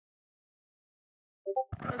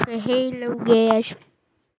Okay,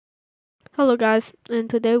 hello guys, and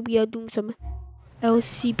today we are doing some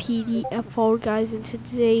LCPDFR guys, and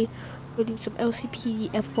today we're doing some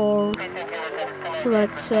LCPDFR. So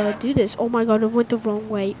let's do this. Oh my god, I went the wrong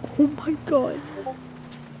way. Oh my god.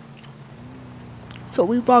 So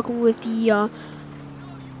we're rocking with the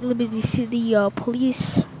Liberty City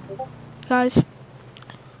police guys.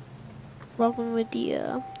 Rocking with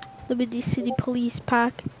the Liberty City police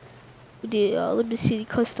pack with the Liberty City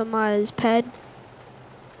customized pad.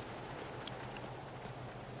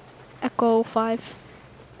 Echo 5.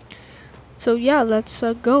 So yeah, let's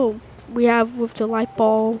go. We have with the light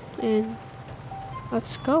ball, and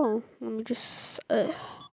let's go. Let me just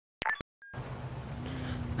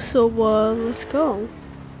let's go.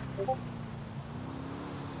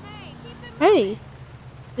 Hey,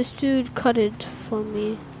 this dude cut it for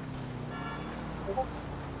me.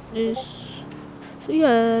 So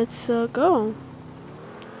yeah, let's go.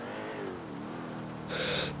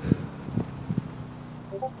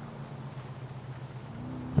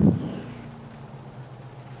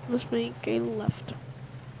 Let's make a left.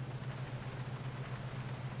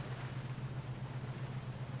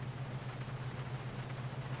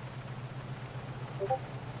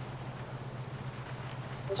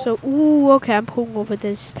 So, ooh, okay, I'm pulling over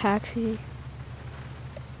this taxi.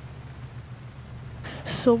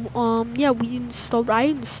 So, yeah, I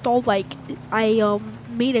installed, like, I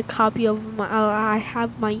made a copy of I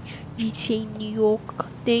have my GTA New York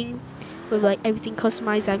thing with, like, everything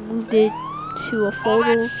customized. I moved it to a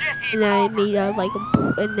photo, and then I made and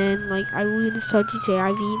then, like, I reinstalled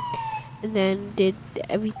GTA IV, and then did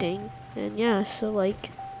everything, and yeah, so,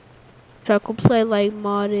 like, so I could play, like,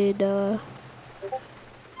 modded,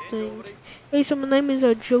 thing. Hey, so my name is,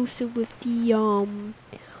 Joseph with the,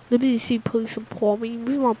 Liberty City Police Support. The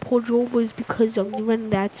reason why I pulled you over is because you ran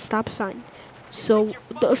that stop sign. So,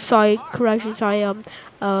 sorry, red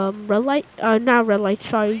light, not red light,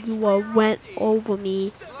 sorry, you, went over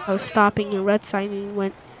me. I was stopping a red sign and you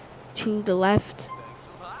went to the left.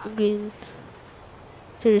 Green.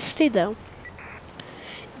 So just stay there.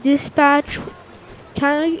 Dispatch,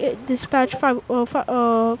 can I get dispatch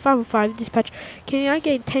 505 dispatch? Can I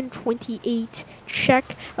get 1028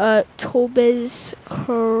 check? Tobes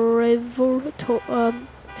Corriver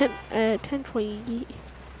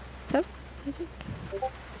 1027. I think.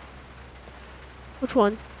 Which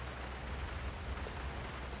one?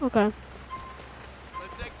 Okay.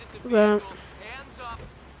 Okay.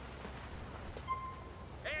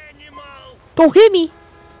 Don't hit me!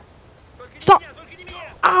 Stop!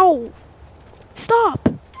 Ow! Stop!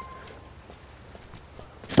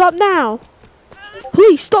 Stop now!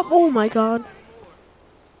 Please stop! Oh my god!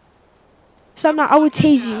 Stop now! I would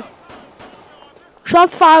tase you.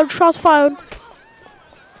 Shots fired! Shots fired!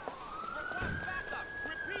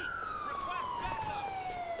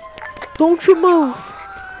 Don't you move!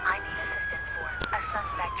 I need assistance for a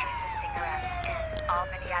suspect resisting arrest in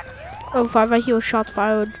Albany Avenue. Oh, 5, I hear shots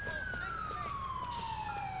fired.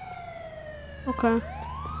 Okay.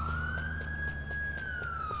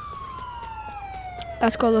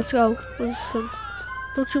 Let's go, let's go. Listen.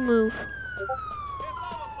 Don't you move.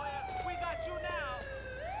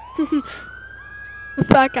 The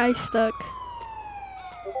fat guy's stuck.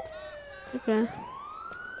 Okay.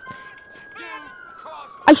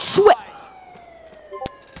 I swear!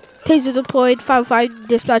 Taser deployed, 505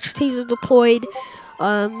 dispatch, taser deployed.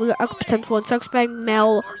 We got potential one suspect,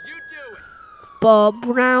 male,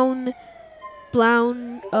 brown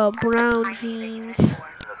jeans,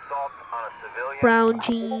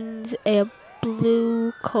 a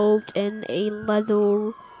blue coat, and a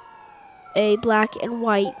black and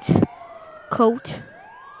white coat.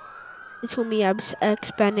 It's gonna be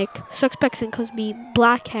Hispanic. Suspects in custody,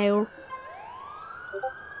 black hair.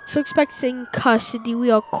 Suspects in custody, we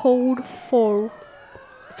are code 4.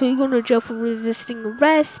 So you're going to jail for resisting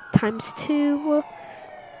arrest, ×2.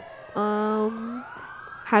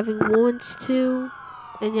 Having warrants too.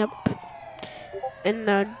 And yep.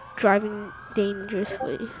 And driving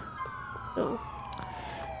dangerously. So.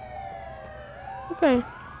 Okay.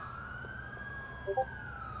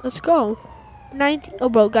 Let's go. 19. Oh,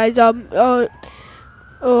 bro, guys. So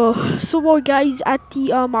guys, at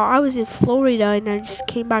the I was in Florida and I just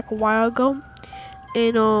came back a while ago,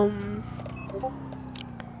 and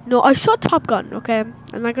no, I saw Top Gun. Okay,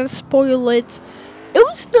 I'm not gonna spoil it. It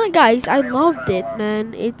was good, guys. I loved it,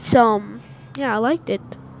 man. It's yeah, I liked it.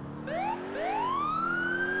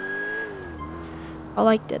 I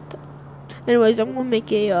liked it. Anyways, I'm gonna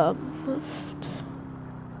make a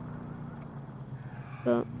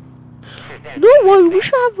you know what? We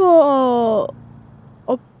should have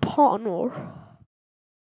a partner.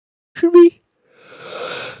 dispatching me?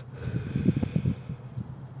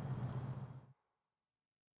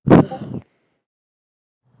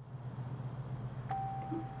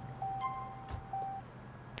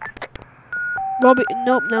 Robert,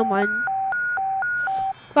 nope, never mind.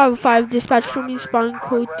 505 dispatch to me, spawn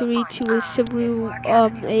code 3 to a civil, a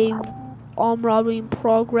armed robbery in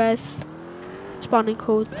progress. Spawning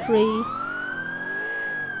code 3.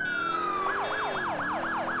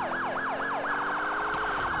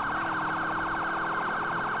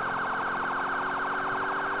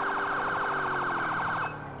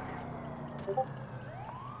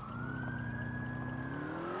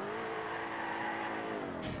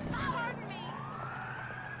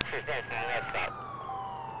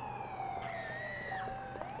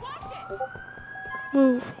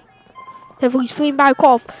 Move. Therefore, he's fleeing back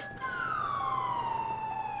off. Looks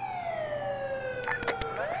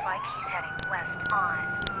like he's heading west on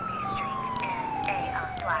Movie Street in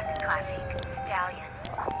a black classic stallion.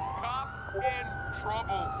 Cop in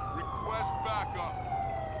trouble. Request backup.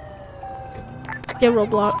 Get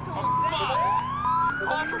roadblock. I'm fucked.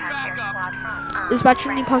 Call for Dispatch air backup. squad from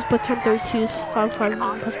Dispatching me possible 1032,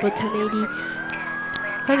 551 possible 1080.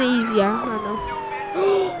 Kinda easy, yeah, I know.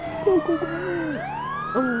 Go, go, go.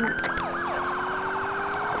 Oh.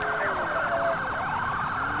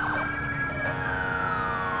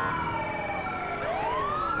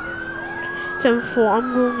 10-4,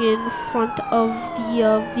 I'm going in front of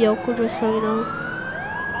the vehicle, just so you know.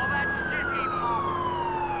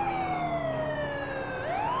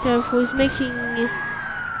 10-4 is making...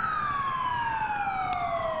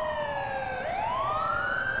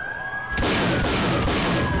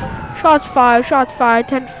 Shots fired,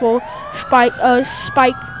 10-4. Spike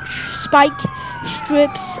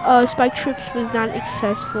strips was not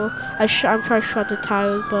successful. I'm trying to shot the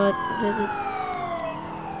tires, but it didn't.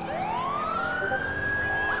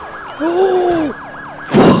 Oh!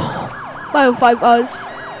 505 us.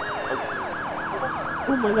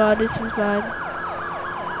 Oh my god, this is bad.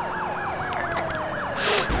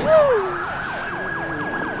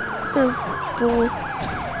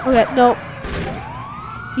 Okay, no.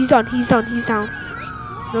 He's done, he's down.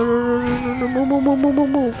 No,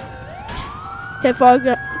 move.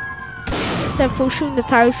 10-4, shooting the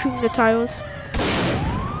tires.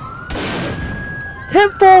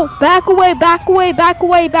 10-4, back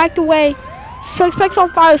away. Suspects on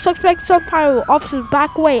fire, officers,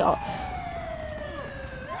 back away.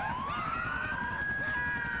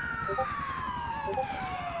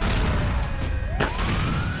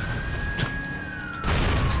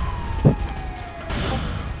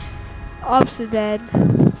 Officer dead.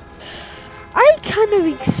 I kind of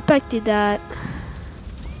expected that.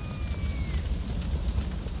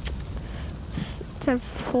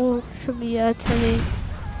 10-4 should be 10-8.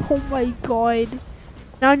 Oh my god.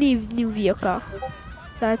 Now I need new vehicle.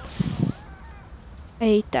 That's... I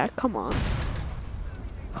hate that. Come on.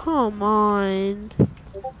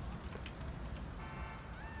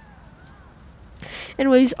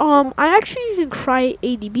 Anyways, I actually using Cry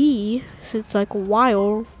ADB since like a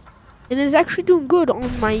while. And it's actually doing good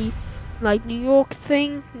on my like New York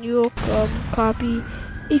copy.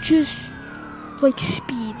 It just like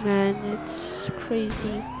speed, man. It's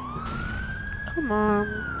crazy. Come on.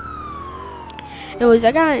 Anyways,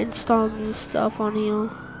 I gotta install new stuff on here.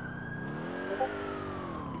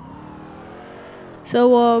 So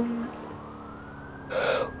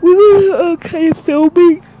we were kind of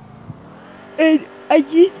filming, and I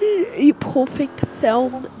used a perfect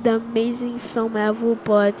film, the amazing film ever,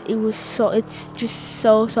 but it's just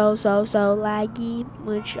so laggy,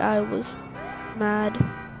 which I was mad.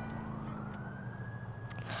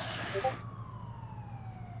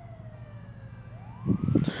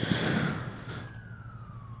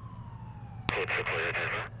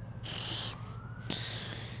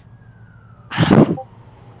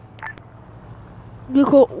 You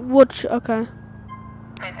go watch, okay.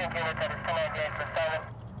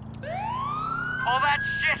 All that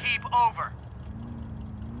shit heap over.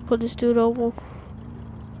 Put this dude over.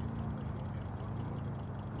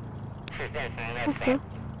 Okay.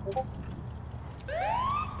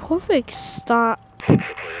 Perfect stop.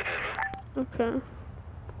 Okay.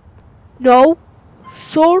 No.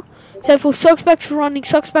 Sir. Careful. Suspects running.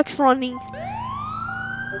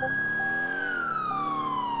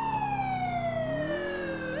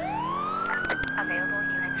 available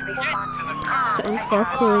units respond to So if I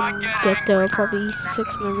could get there, probably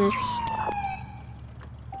 6 minutes.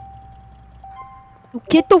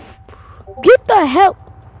 Get the hell,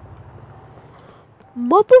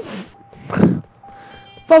 motherfucker.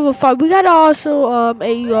 505. We got also a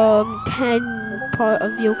 10 part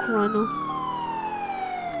of vehicle runner.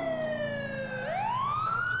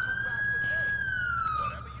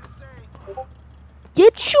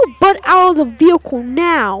 butt out of the vehicle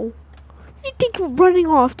now. Where do you think you're running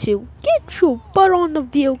off to? Get your butt on the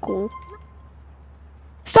vehicle.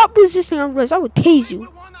 Stop resisting arrest. I will tase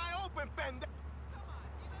you.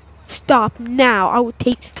 Stop now. I will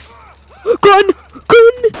take. Gun!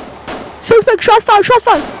 Gun! Suspect, shot fired, shot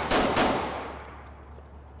fired!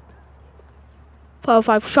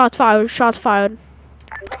 505, shots fired, shots fired.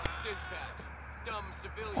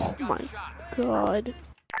 Oh my god.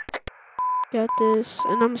 Get this.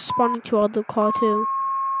 And I'm spawning to other car too.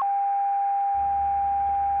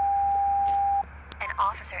 An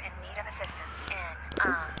officer in need of assistance in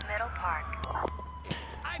Middle Park.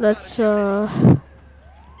 Let's oh,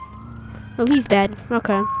 he's dead.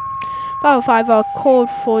 Okay. 505 called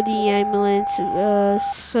for the ambulance.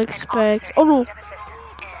 Suspect. Oh no.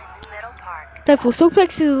 Therefore,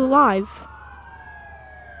 suspect is alive.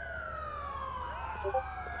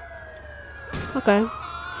 Okay.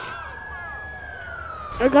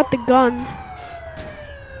 I got the gun.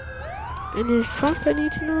 In his trunk I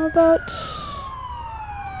need to know about.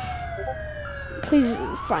 Please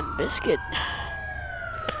find biscuit.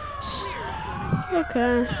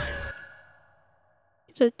 Okay.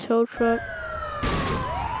 It's a tow truck.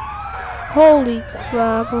 Holy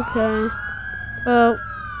crap, okay.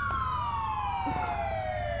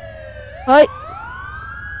 Right.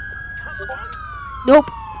 Nope.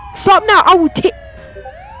 Stop now, I will take.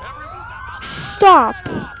 Stop.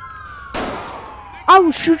 I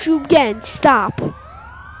will shoot you again, stop.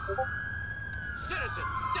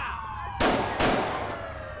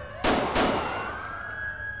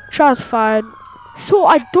 Shots fired. So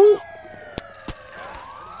I don't.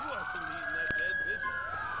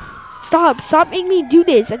 Stop making me do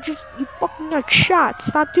this. You fucking got shot.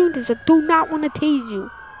 Stop doing this. I do not want to tase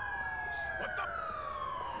you.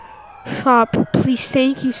 Stop, please,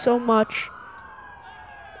 thank you so much.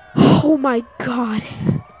 Oh my god.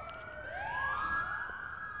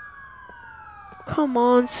 Come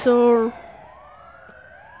on, sir.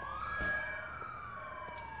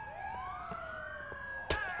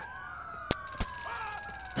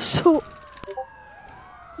 So,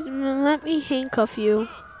 let me handcuff you.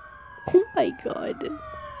 Oh my god.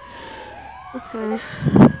 Okay.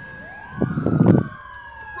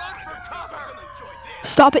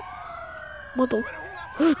 Stop it. Mother.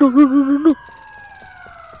 No.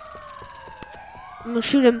 I'm gonna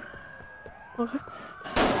shoot him. Okay.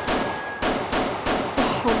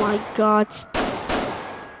 Oh my god.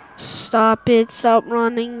 Stop it. Stop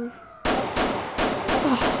running.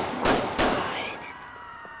 Oh my god.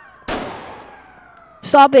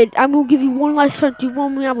 Stop it. I'm gonna give you one last chance. Do you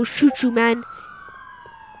want me? I will shoot you, man.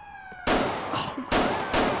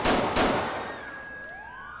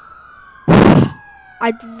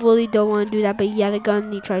 I really don't want to do that, but he had a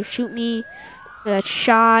gun. He tried to shoot me. I got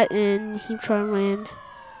shot, and he tried to land.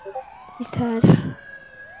 He's dead.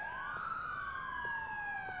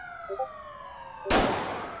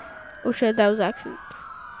 Oh shit, that was an accident.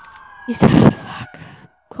 He's dead. Fuck.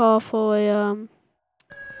 Call for a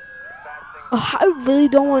Oh, I really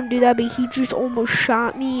don't want to do that, but he just almost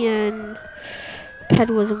shot me, and ped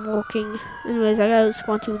wasn't working. Anyways, I gotta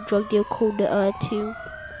respond to a drug deal code 2.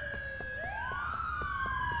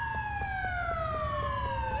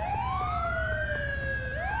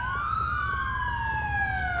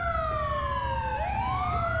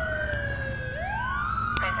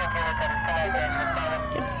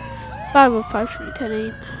 Yeah. 505 from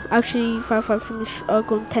 10-8. Actually, 505 from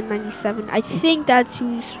going 1097. I think that's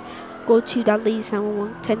who's go to that latest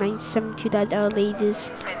 911 1097 to that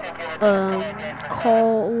latest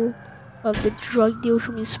call of the drug deal.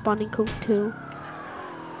 Should be responding code 2.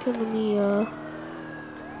 Okay, let me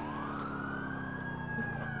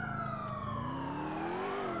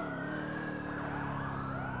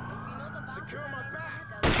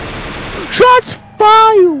shots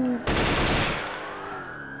fired!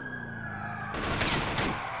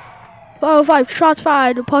 505 shots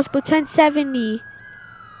fired, possible 1070.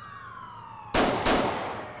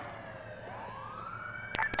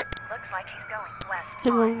 Looks like he's going west.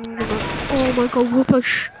 Oh my god,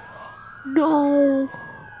 whoopish. No.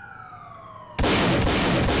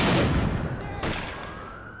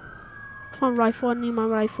 Come on, rifle, I need my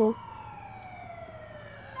rifle.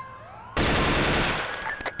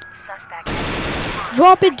 Suspect.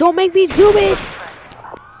 Drop it, don't make me do it.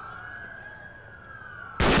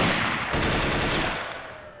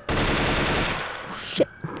 Shit.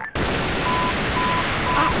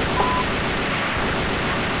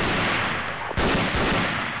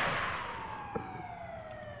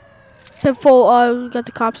 Except for, we got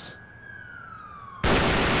the cops.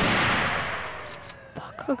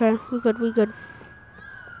 Fuck, okay, we good.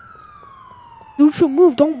 You should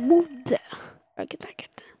move. Don't move there. I get that.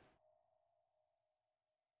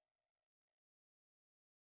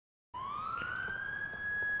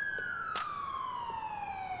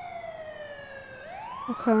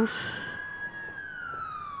 Okay.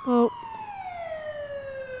 Well.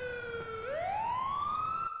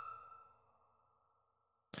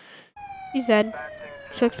 He's dead.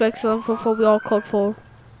 Suspect 744, we all code 4.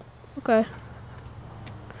 Okay.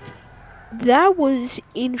 That was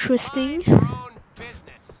interesting. Mind your own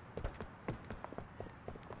business.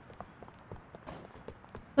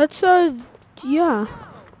 Let's, yeah.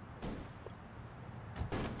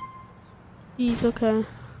 He's okay.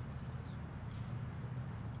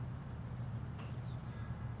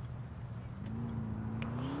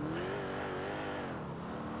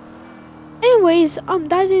 Anyways,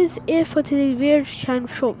 that is it for today's video. Just kind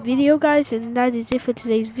of short video, guys, and that is it for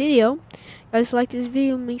today's video. Guys, like this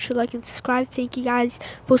video, make sure to like and subscribe. Thank you guys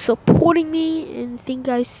for supporting me, and thank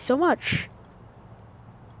you guys so much.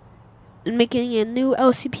 And making a new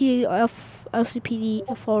LCPDFR,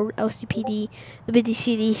 LCPD, the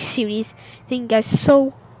BDCD series. Thank you guys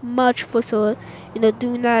so much for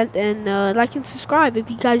doing that, and like and subscribe if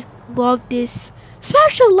you guys love this.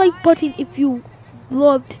 Smash the like button if you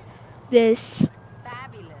loved this.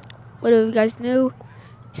 Whatever you guys know.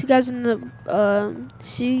 See you guys in the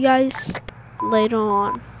see you guys later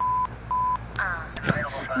on.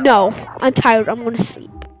 No, I'm tired. I'm gonna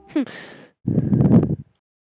sleep.